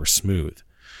crap, things were smooth.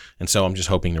 And so I'm just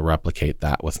hoping to replicate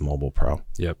that with Mobile Pro.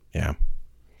 Yep. Yeah.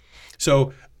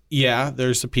 So, yeah,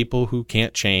 there's the people who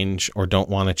can't change or don't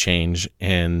want to change.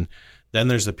 And then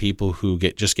there's the people who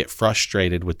get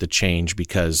frustrated with the change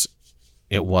because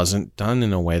it wasn't done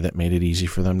in a way that made it easy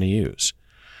for them to use.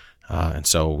 And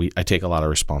so I take a lot of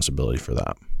responsibility for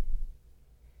that.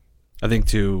 I think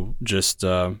too, just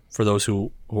for those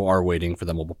who are waiting for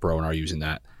the Mobile Pro and are using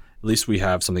that, at least we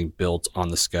have something built on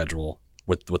the schedule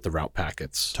with the route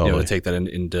packets. Totally. To take that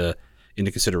into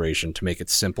consideration, to make it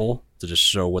simple, to just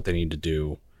show what they need to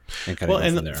do and kind of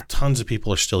go from there. Tons of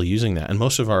people are still using that. And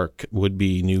most of our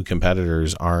would-be new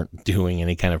competitors aren't doing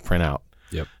any kind of printout,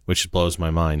 yep, which blows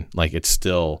my mind. Like, it's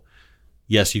still,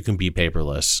 yes, you can be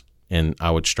paperless, and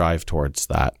I would strive towards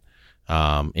that.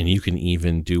 And you can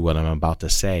even do what I'm about to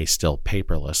say, still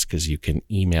paperless, because you can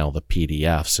email the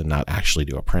PDFs and not actually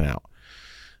do a printout.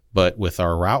 But with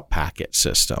our route packet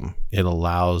system, it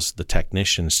allows the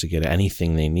technicians to get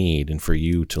anything they need and for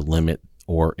you to limit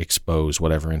or expose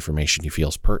whatever information you feel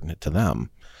is pertinent to them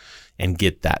and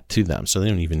get that to them. So they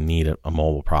don't even need a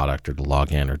mobile product or to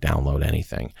log in or download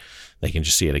anything. They can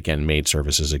just see it. Again, Maid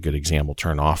Service is a good example.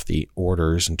 Turn off the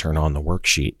orders and turn on the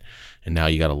worksheet. And now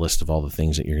you got a list of all the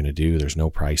things that you're going to do. There's no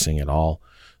pricing at all.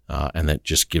 And then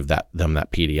just give them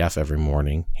that PDF every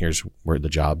morning. Here's where the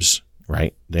jobs,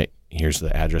 right? Here's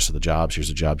the address of the jobs. Here's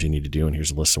the jobs you need to do. And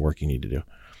here's a list of work you need to do.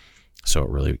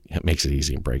 So it makes it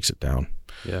easy and breaks it down.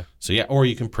 Yeah. So yeah, or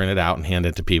you can print it out and hand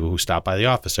it to people who stop by the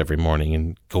office every morning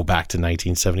and go back to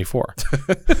 1974.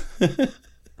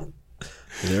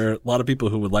 There are a lot of people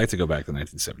who would like to go back to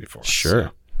 1974. Sure.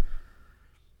 So.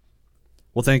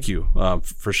 Well, thank you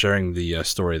for sharing the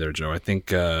story there, Joe. I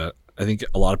think a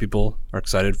lot of people are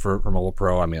excited for Mobile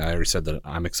Pro. I mean, I already said that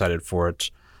I'm excited for it.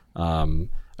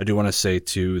 I do want to say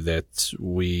too that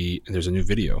there's a new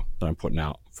video that I'm putting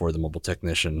out for the mobile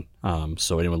technician.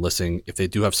 So anyone listening, if they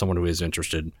do have someone who is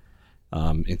interested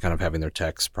in kind of having their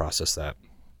techs process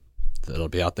that'll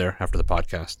be out there after the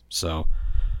podcast. So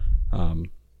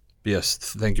yes,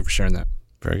 thank you for sharing that.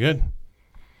 Very good.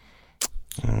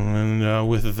 And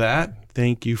with that,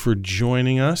 thank you for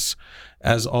joining us.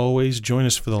 As always, join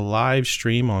us for the live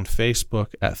stream on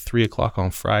Facebook at 3:00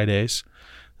 on Fridays.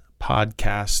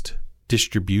 Podcast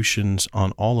distributions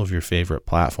on all of your favorite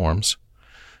platforms.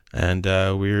 And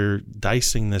we're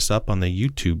dicing this up on the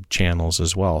YouTube channels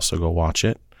as well, so go watch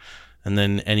it. And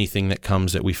then anything that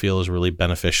comes that we feel is really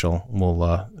beneficial,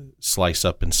 we'll slice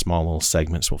up in small little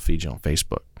segments we'll feed you on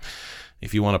Facebook.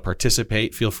 If you want to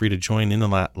participate, feel free to join in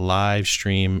the live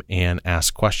stream and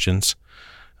ask questions.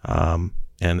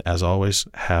 And as always,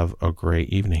 have a great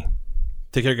evening.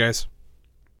 Take care, guys.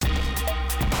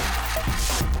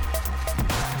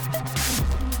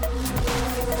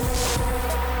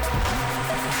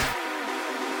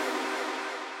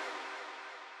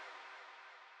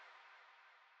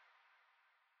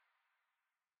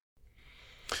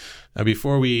 Now,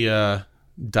 before we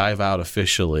dive out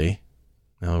officially,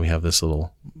 now we have this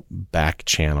little back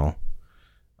channel,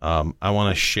 I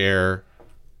want to share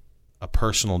a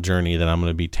personal journey that I'm going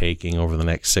to be taking over the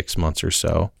next 6 months or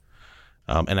so.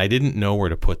 And I didn't know where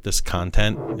to put this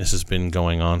content. This has been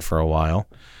going on for a while.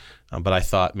 But I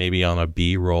thought maybe on a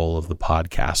B-roll of the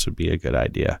podcast would be a good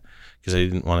idea, because I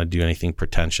didn't want to do anything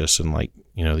pretentious and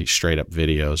these straight up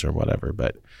videos or whatever.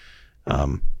 But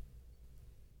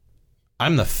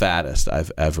I'm the fattest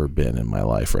I've ever been in my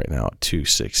life right now at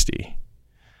 260.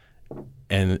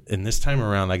 And this time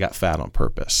around, I got fat on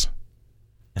purpose.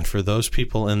 And for those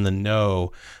people in the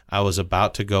know, I was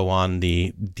about to go on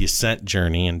the descent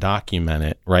journey and document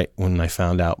it right when I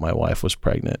found out my wife was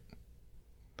pregnant.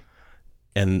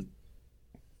 And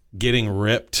getting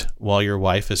ripped while your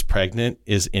wife is pregnant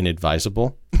is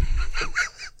inadvisable.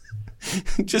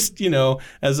 Just,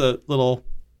 as a little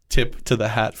tip to the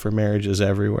hat for marriages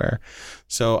everywhere.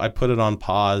 So I put it on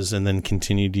pause and then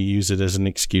continued to use it as an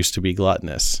excuse to be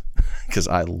gluttonous, because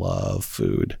I love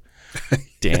food.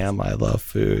 Damn, I love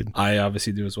food. I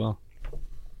obviously do as well.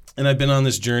 And I've been on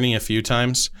this journey a few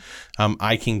times.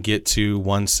 I can get to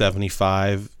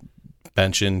 175,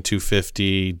 benching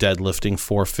 250, deadlifting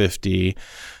 450,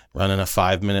 running a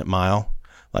 5-minute mile.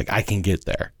 Like, I can get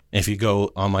there. If you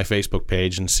go on my Facebook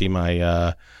page and see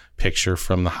my picture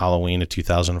from the Halloween of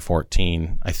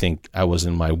 2014, I think I was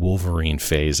in my Wolverine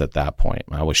phase at that point.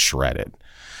 I was shredded.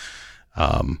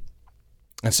 And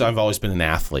so I've always been an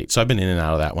athlete. So I've been in and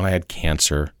out of that. When I had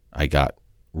cancer,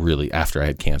 after I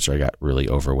had cancer, I got really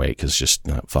overweight because just,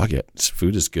 fuck it.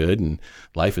 Food is good and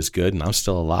life is good and I'm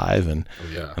still alive. And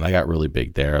I got really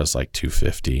big there. I was like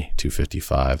 250,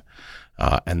 255.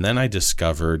 And then I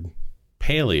discovered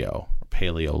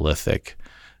Paleolithic.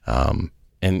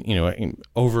 And,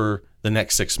 over the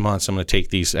next 6 months, I'm going to take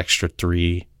these extra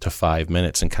 3 to 5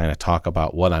 minutes and kind of talk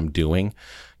about what I'm doing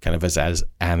kind of as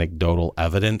anecdotal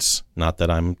evidence. Not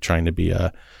that I'm trying to be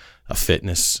a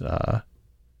fitness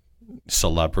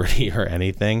celebrity or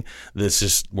anything. This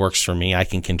just works for me. I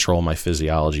can control my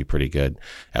physiology pretty good.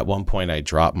 At one point, I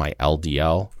dropped my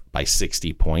LDL by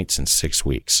 60 points in 6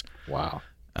 weeks. Wow.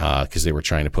 Because they were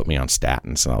trying to put me on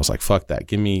statins, and I was like, "Fuck that!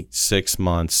 Give me 6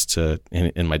 months to."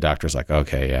 And my doctor's like,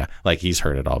 "Okay, yeah." Like he's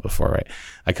heard it all before, right?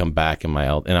 I come back and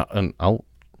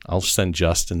I'll send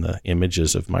Justin the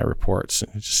images of my reports,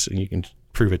 just so you can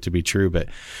prove it to be true. But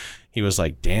he was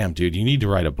like, "Damn, dude, you need to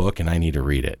write a book, and I need to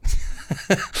read it."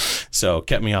 So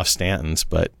kept me off statins,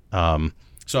 but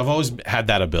so I've always had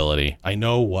that ability. I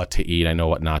know what to eat. I know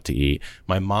what not to eat.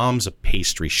 My mom's a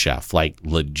pastry chef, like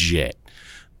legit.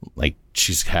 Like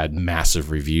she's had massive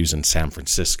reviews in San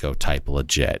Francisco type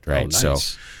legit, right? Oh, nice.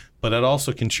 So, but it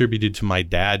also contributed to my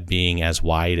dad being as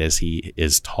wide as he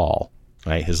is tall,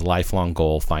 right? His lifelong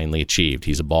goal finally achieved.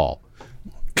 He's a ball.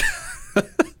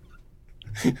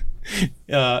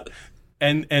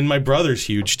 And my brother's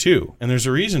huge too. And there's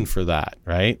a reason for that,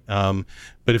 right?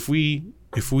 But if we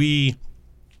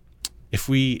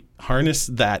harness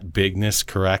that bigness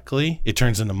correctly, it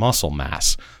turns into muscle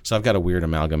mass. So I've got a weird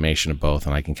amalgamation of both,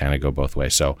 and I can kind of go both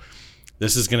ways. So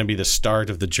this is going to be the start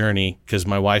of the journey because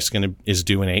my wife's is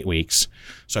due in 8 weeks.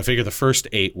 So I figure the first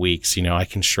 8 weeks, I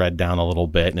can shred down a little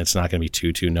bit, and it's not going to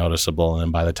be too noticeable. And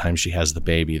then by the time she has the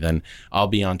baby, then I'll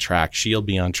be on track. She'll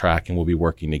be on track, and we'll be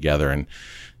working together, and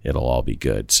it'll all be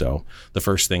good. So the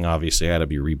first thing, obviously, I had to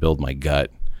be rebuild my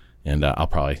gut. And I'll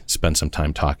probably spend some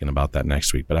time talking about that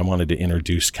next week. But I wanted to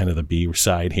introduce kind of the B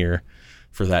side here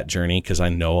for that journey because I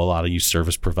know a lot of you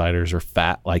service providers are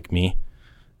fat like me.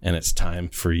 And it's time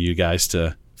for you guys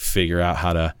to figure out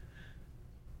how to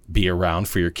be around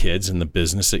for your kids in the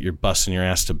business that you're busting your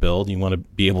ass to build. You want to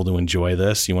be able to enjoy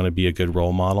this. You want to be a good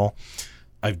role model.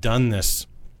 I've done this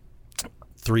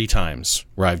 3 times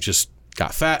where I've just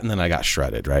got fat and then I got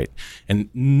shredded, right? And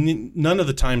none of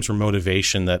the times were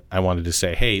motivation that I wanted to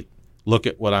say, hey, look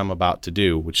at what I'm about to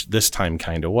do, which this time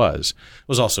kind of was. It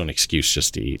was also an excuse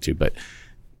just to eat too, but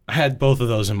I had both of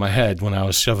those in my head when I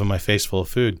was shoving my face full of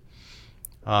food.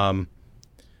 And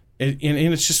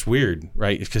it's just weird,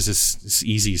 right? Because it's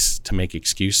easy to make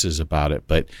excuses about it.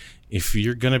 But if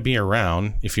you're going to be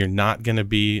around, if you're not going to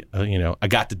be, I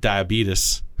got the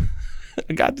diabetes.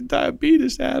 I got the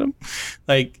diabetes, Adam.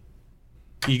 Like,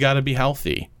 you got to be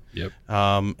healthy. Yep.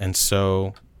 And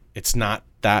so it's not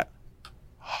that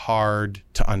hard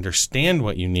to understand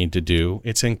what you need to do.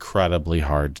 It's incredibly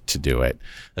hard to do it,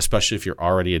 especially if you're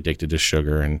already addicted to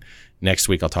sugar. And next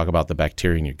week, I'll talk about the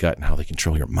bacteria in your gut and how they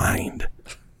control your mind.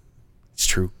 It's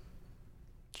true.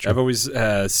 I've always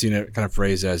seen it kind of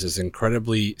phrased as it's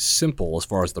incredibly simple as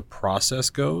far as the process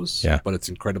goes, but it's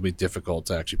incredibly difficult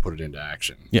to actually put it into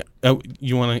action. Yeah.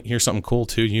 You want to hear something cool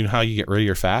too? You know how you get rid of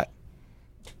your fat?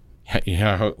 You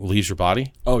know how it leaves your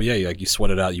body? Oh, yeah. Like you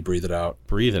sweat it out, you breathe it out.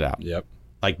 Breathe it out. Yep.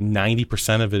 Like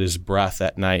 90% of it is breath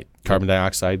at night, carbon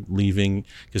dioxide leaving,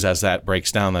 because as that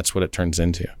breaks down, that's what it turns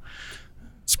into.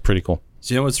 It's pretty cool.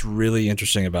 So you know what's really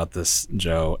interesting about this,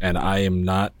 Joe, and I am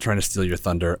not trying to steal your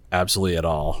thunder absolutely at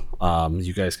all.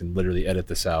 You guys can literally edit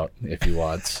this out if you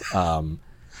want.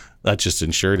 That just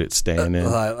ensured it staying in.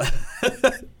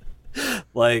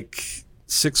 Like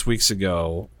 6 weeks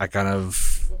ago, I kind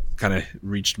of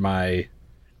reached my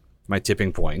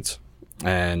tipping point,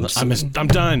 and I'm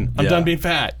done. I'm done being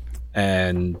fat.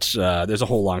 And there's a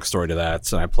whole long story to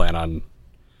that, and I plan on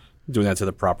doing that to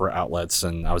the proper outlets.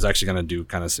 And I was actually going to do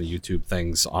kind of some YouTube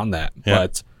things on that,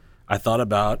 but I thought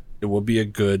about it will be a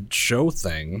good show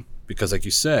thing because, like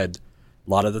you said, a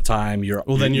lot of the time you're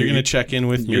going to check in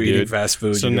with me, dude. Eating fast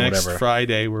food. So next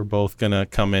Friday, we're both going to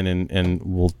come in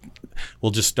and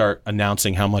we'll just start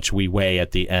announcing how much we weigh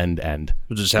at the end.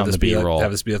 We'll just have this be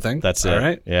a thing. That's all it.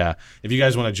 Right? Yeah. If you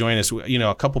guys want to join us,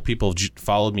 a couple people have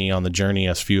followed me on the journey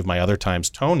a few of my other times.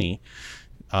 Tony,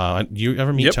 you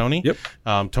ever meet Tony?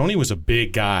 Yep. Tony was a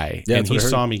big guy, and he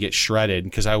saw me get shredded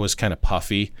because I was kind of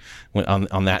puffy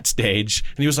on that stage.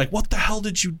 And he was like, "What the hell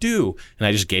did you do?" And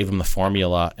I just gave him the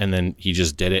formula, and then he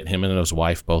just did it. Him and his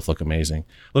wife both look amazing.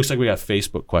 Looks like we got a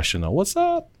Facebook question though. What's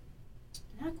up?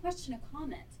 Not a question, a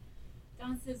comment.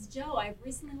 Don says, Joe, I've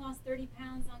recently lost 30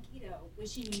 pounds on keto.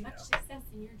 Wishing you much success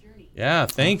in your journey. Yeah,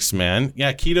 thanks, man.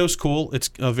 Yeah, keto's cool. It's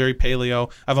very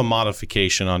paleo. I have a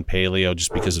modification on paleo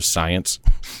just because of science.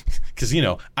 Because,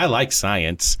 I like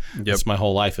science. Yep. It's my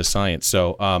whole life is science.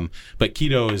 So, but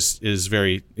keto is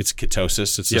very, it's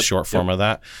ketosis. It's the short form of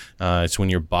that. It's when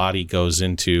your body goes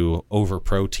into over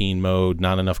protein mode,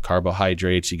 not enough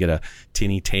carbohydrates. You get a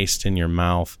tinny taste in your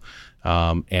mouth.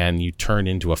 And you turn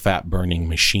into a fat burning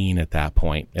machine at that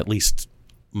point. At least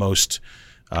most,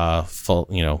 what do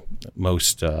we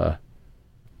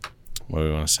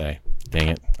want to say? Dang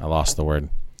it. I lost the word.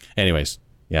 Anyways.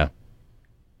 Yeah.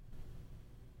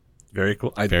 Very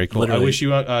cool. Very cool. I wish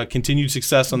you continued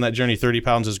success on that journey. 30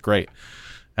 pounds is great.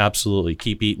 Absolutely.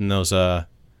 Keep eating those,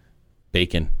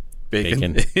 bacon.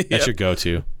 Yep. That's your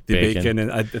go-to. The bacon.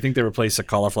 And I think they replace the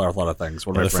cauliflower with a lot of things.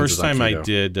 The first time I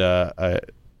did,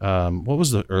 what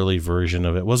was the early version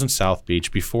of it? It wasn't South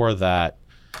Beach. Before that,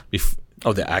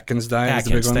 the Atkins diet.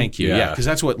 Atkins, thank you. Yeah, because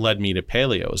that's what led me to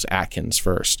paleo. Was Atkins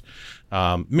first.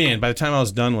 Man, by the time I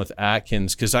was done with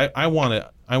Atkins, because I want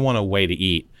a way to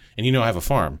eat, and I have a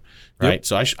farm, right? Yep.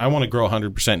 So I want to grow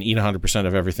 100% and eat 100%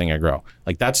 of everything I grow.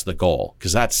 Like that's the goal,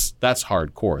 because that's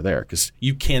hardcore there. Because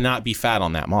you cannot be fat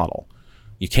on that model.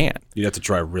 You can't. You'd have to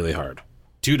try really hard.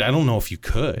 Dude, I don't know if you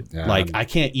could. Yeah. Like, I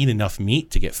can't eat enough meat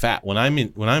to get fat. When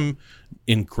I'm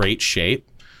in great shape,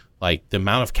 like the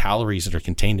amount of calories that are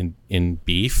contained in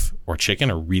beef or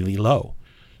chicken are really low.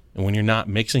 And when you're not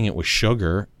mixing it with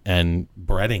sugar and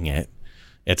breading it,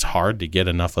 it's hard to get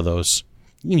enough of those.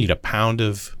 You need a pound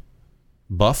of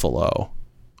buffalo,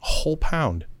 a whole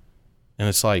pound, and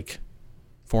it's like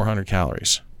 400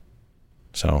 calories.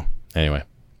 So anyway,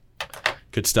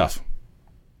 good stuff.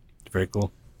 Very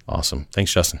cool. Awesome.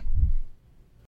 Thanks, Justin.